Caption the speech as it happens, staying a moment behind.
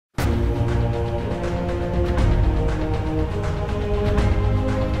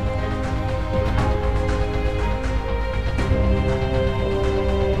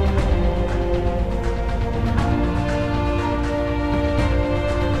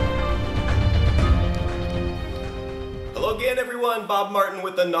everyone, Bob Martin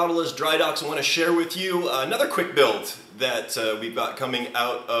with the Nautilus Dry Docks. I want to share with you another quick build that we've got coming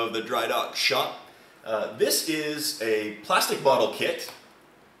out of the dry dock shop. This is a plastic bottle kit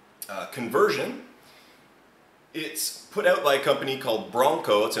conversion. It's put out by a company called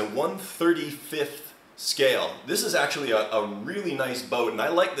Bronco. It's in 1/35th scale. This is actually a really nice boat, and I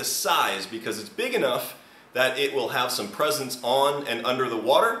like the size because it's big enough that it will have some presence on and under the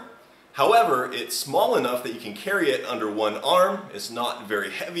water. However, it's small enough that you can carry it under one arm. It's not very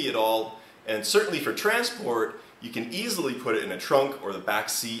heavy at all, and certainly for transport, you can easily put it in a trunk or the back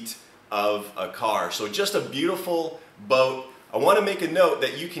seat of a car. So just a beautiful boat. I want to make a note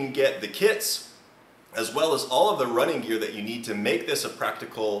that you can get the kits as well as all of the running gear that you need to make this a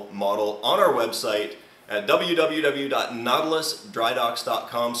practical model on our website at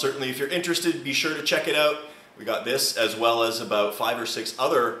www.nautilusdrydocks.com. Certainly if you're interested, be sure to check it out. We got this as well as about 5 or 6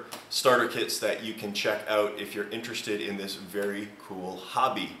 other starter kits that you can check out if you're interested in this very cool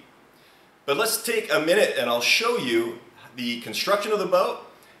hobby. But let's take a minute and I'll show you the construction of the boat,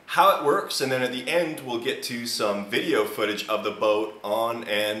 how it works, and then at the end we'll get to some video footage of the boat on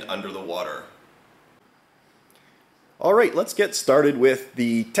and under the water. Alright, let's get started with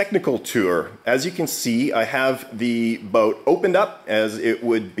the technical tour. As you can see, I have the boat opened up as it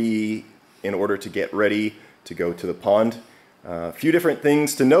would be in order to get ready to go to the pond. A few different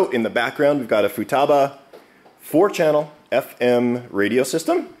things to note in the background. We've got a Futaba 4-channel FM radio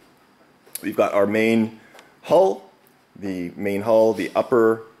system. We've got our main hull, the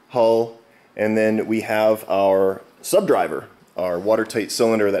upper hull, and then we have our subdriver, our watertight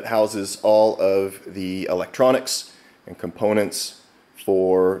cylinder that houses all of the electronics and components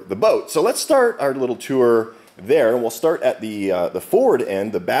for the boat. So let's start our little tour there. We'll start at the forward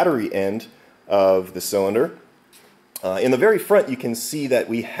end, the battery end of the cylinder. In the very front you can see that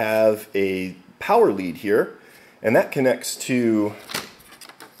we have a power lead here, and that connects to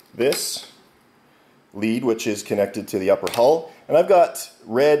this lead, which is connected to the upper hull. And I've got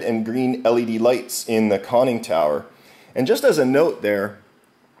red and green LED lights in the conning tower. And just as a note there,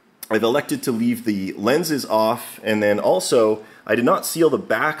 I've elected to leave the lenses off, and then also I did not seal the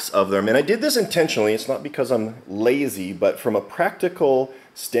backs of them. And I did this intentionally. It's not because I'm lazy, but from a practical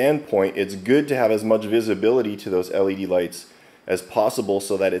standpoint, it's good to have as much visibility to those LED lights as possible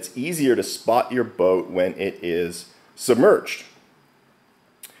so that it's easier to spot your boat when it is submerged.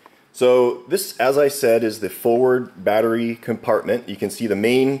 So this, as I said, is the forward battery compartment. You can see the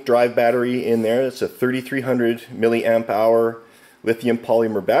main drive battery in there. It's a 3300 milliamp hour lithium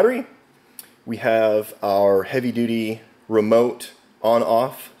polymer battery. We have our heavy-duty remote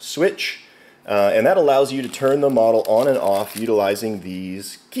on-off switch, and that allows you to turn the model on and off utilizing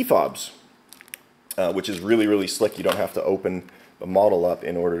these key fobs, which is really, really slick. You don't have to open the model up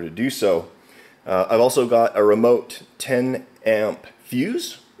in order to do so. I've also got a remote 10 amp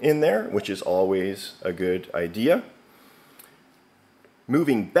fuse in there, which is always a good idea.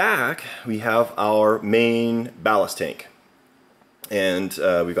 Moving back, we have our main ballast tank. And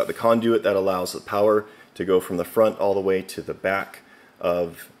we've got the conduit that allows the power to go from the front all the way to the back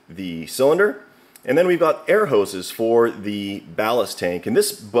of the cylinder. And then we've got air hoses for the ballast tank. And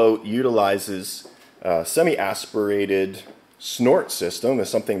this boat utilizes a semi-aspirated snort system. It's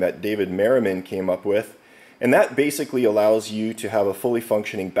something that David Merriman came up with. And that basically allows you to have a fully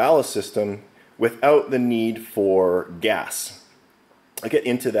functioning ballast system without the need for gas. I'll get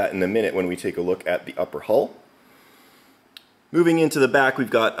into that in a minute when we take a look at the upper hull. Moving into the back, we've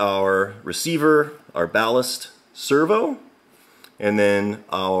got our receiver, our ballast servo, and then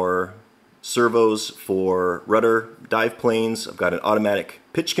our servos for rudder dive planes. I've got an automatic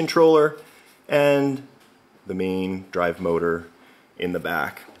pitch controller and the main drive motor in the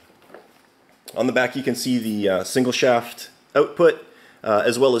back. On the back you can see the single shaft output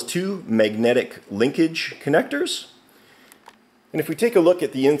as well as 2 magnetic linkage connectors. And if we take a look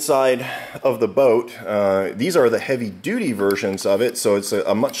at the inside of the boat, these are the heavy-duty versions of it, so it's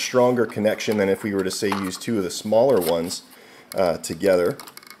a much stronger connection than if we were to, say, use 2 of the smaller ones together.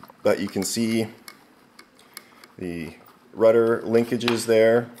 But you can see the rudder linkages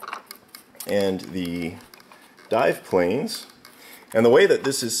there and the dive planes. And the way that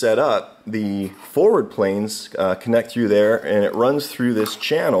this is set up, the forward planes connect through there, and it runs through this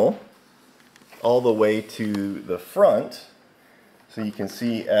channel all the way to the front. So you can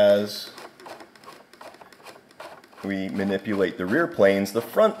see as we manipulate the rear planes, the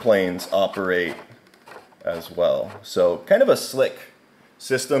front planes operate as well. So kind of a slick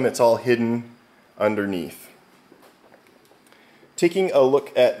system. It's all hidden underneath. Taking a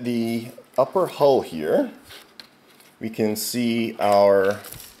look at the upper hull here, we can see our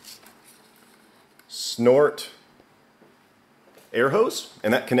snort air hose,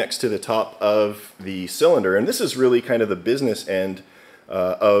 and that connects to the top of the cylinder. And this is really kind of the business end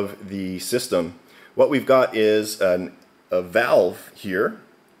of the system. What we've got is a valve here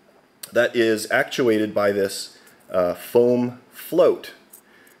that is actuated by this foam float.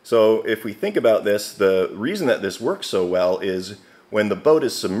 So if we think about this, the reason that this works so well is when the boat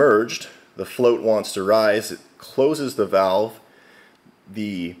is submerged, the float wants to rise, it closes the valve,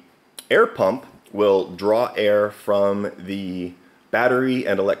 the air pump will draw air from the battery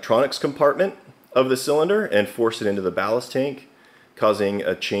and electronics compartment of the cylinder and force it into the ballast tank, causing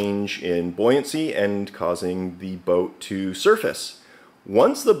a change in buoyancy and causing the boat to surface.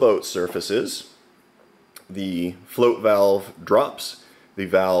 Once the boat surfaces, the float valve drops, the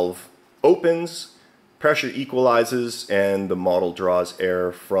valve opens, pressure equalizes, and the model draws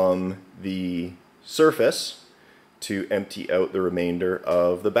air from the surface to empty out the remainder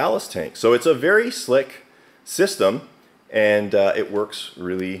of the ballast tank. So it's a very slick system, and it works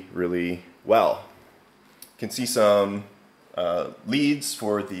really, really well. You can see some leads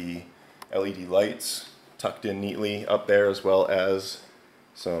for the LED lights tucked in neatly up there, as well as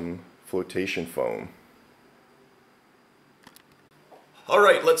some flotation foam.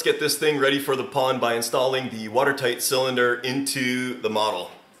 Alright, let's get this thing ready for the pond by installing the watertight cylinder into the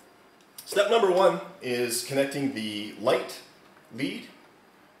model. Step number one is connecting the light lead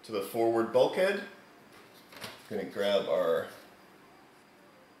to the forward bulkhead. I'm going to grab our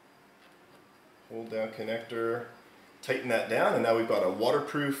hold down connector, tighten that down, and now we've got a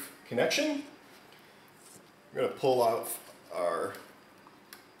waterproof connection. We're going to pull out our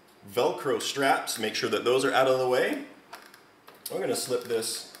Velcro straps, make sure that those are out of the way. I'm going to slip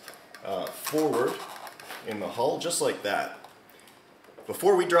this forward in the hull just like that.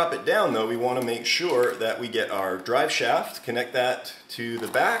 Before we drop it down though, we want to make sure that we get our drive shaft, connect that to the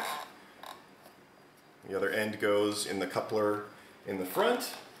back. The other end goes in the coupler in the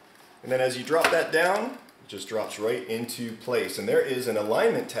front. And then as you drop that down, it just drops right into place. And there is an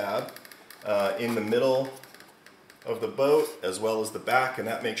alignment tab in the middle of the boat as well as the back, and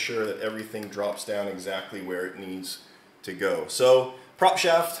that makes sure that everything drops down exactly where it needs to go. So prop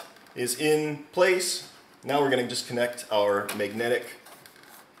shaft is in place. Now we're going to just connect our magnetic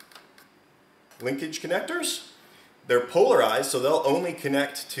linkage connectors. They're polarized, so they'll only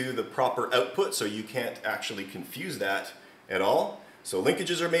connect to the proper output, so you can't actually confuse that at all. So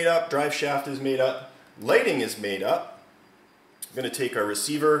linkages are made up, drive shaft is made up, lighting is made up. I'm going to take our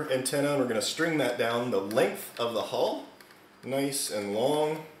receiver antenna and we're going to string that down the length of the hull, nice and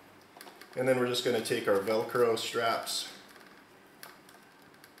long. And then we're just going to take our Velcro straps,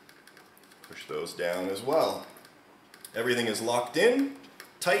 push those down as well. Everything is locked in,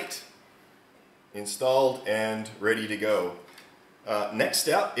 tight, installed, and ready to go. Next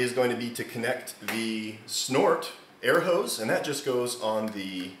step is going to be to connect the snort air hose, and that just goes on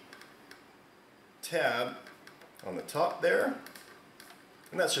the tab on the top there.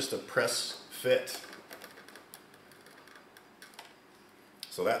 And that's just a press fit.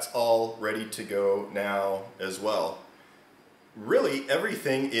 So that's all ready to go now as well. Really,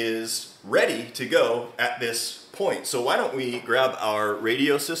 everything is ready to go at this point. So why don't we grab our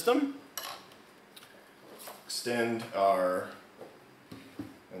radio system, extend our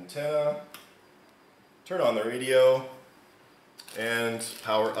antenna, turn on the radio, and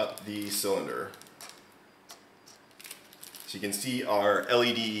power up the cylinder. So you can see our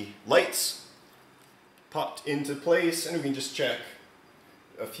LED lights popped into place, and we can just check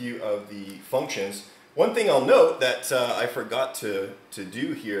a few of the functions. One thing I'll note that I forgot to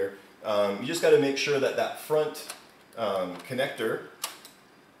do here, you just got to make sure that that front connector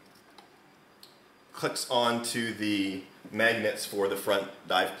clicks onto the magnets for the front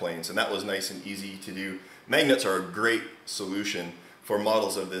dive planes, and that was nice and easy to do. Magnets are a great solution for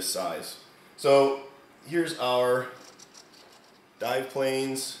models of this size. So here's our dive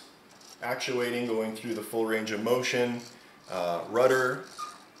planes actuating, going through the full range of motion, rudder.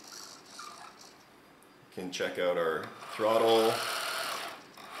 You can check out our throttle,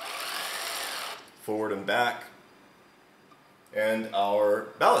 forward and back, and our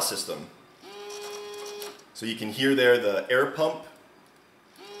ballast system. So you can hear there the air pump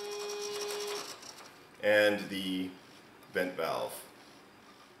and the vent valve.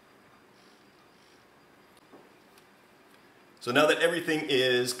 So now that everything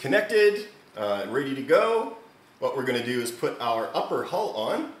is connected, ready to go, what we're going to do is put our upper hull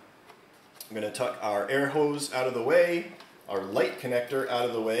on. I'm going to tuck our air hose out of the way, our light connector out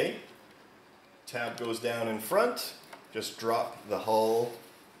of the way. Tab goes down in front. Just drop the hull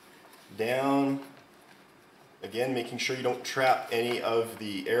down. Again, making sure you don't trap any of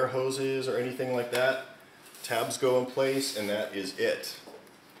the air hoses or anything like that. tabs go in place, and that is it.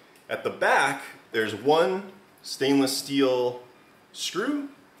 At the back, there's one stainless steel screw,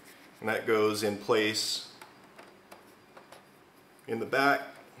 and that goes in place in the back.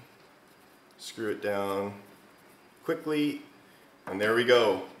 Screw it down quickly, and there we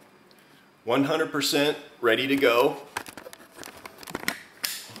go. 100% ready to go.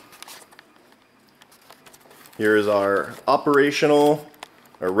 Here is our operational,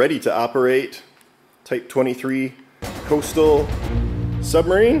 or ready to operate, Type 23 coastal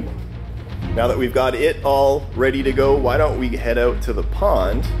submarine. Now that we've got it all ready to go, why don't we head out to the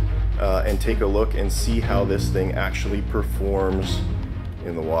pond and take a look and see how this thing actually performs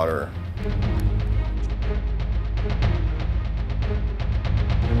in the water.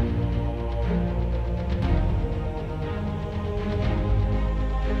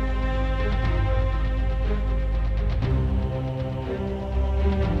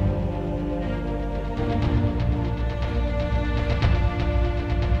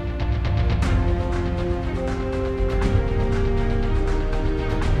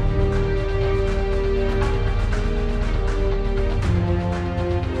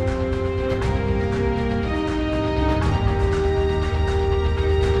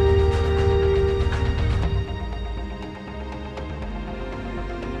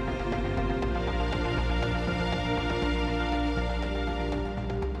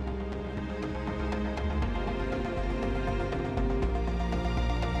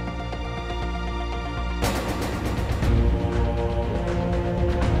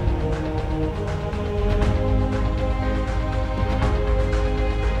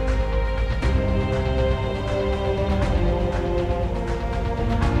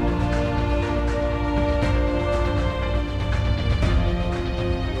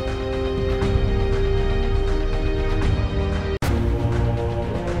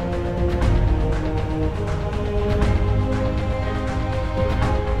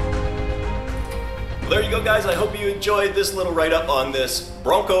 There you go, guys. I hope you enjoyed this little write-up on this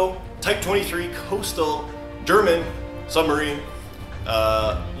Bronco Type 23 coastal German submarine.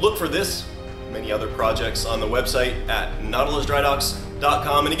 Look for this, many other projects on the website at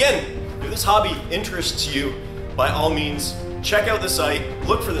nautilusdrydocks.com. And again, if this hobby interests you, by all means, check out the site,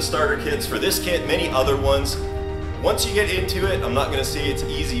 look for the starter kits for this kit, many other ones. Once you get into it, I'm not going to say it's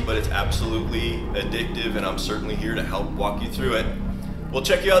easy, but it's absolutely addictive, and I'm certainly here to help walk you through it. We'll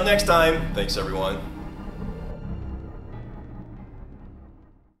check you out next time. Thanks, everyone.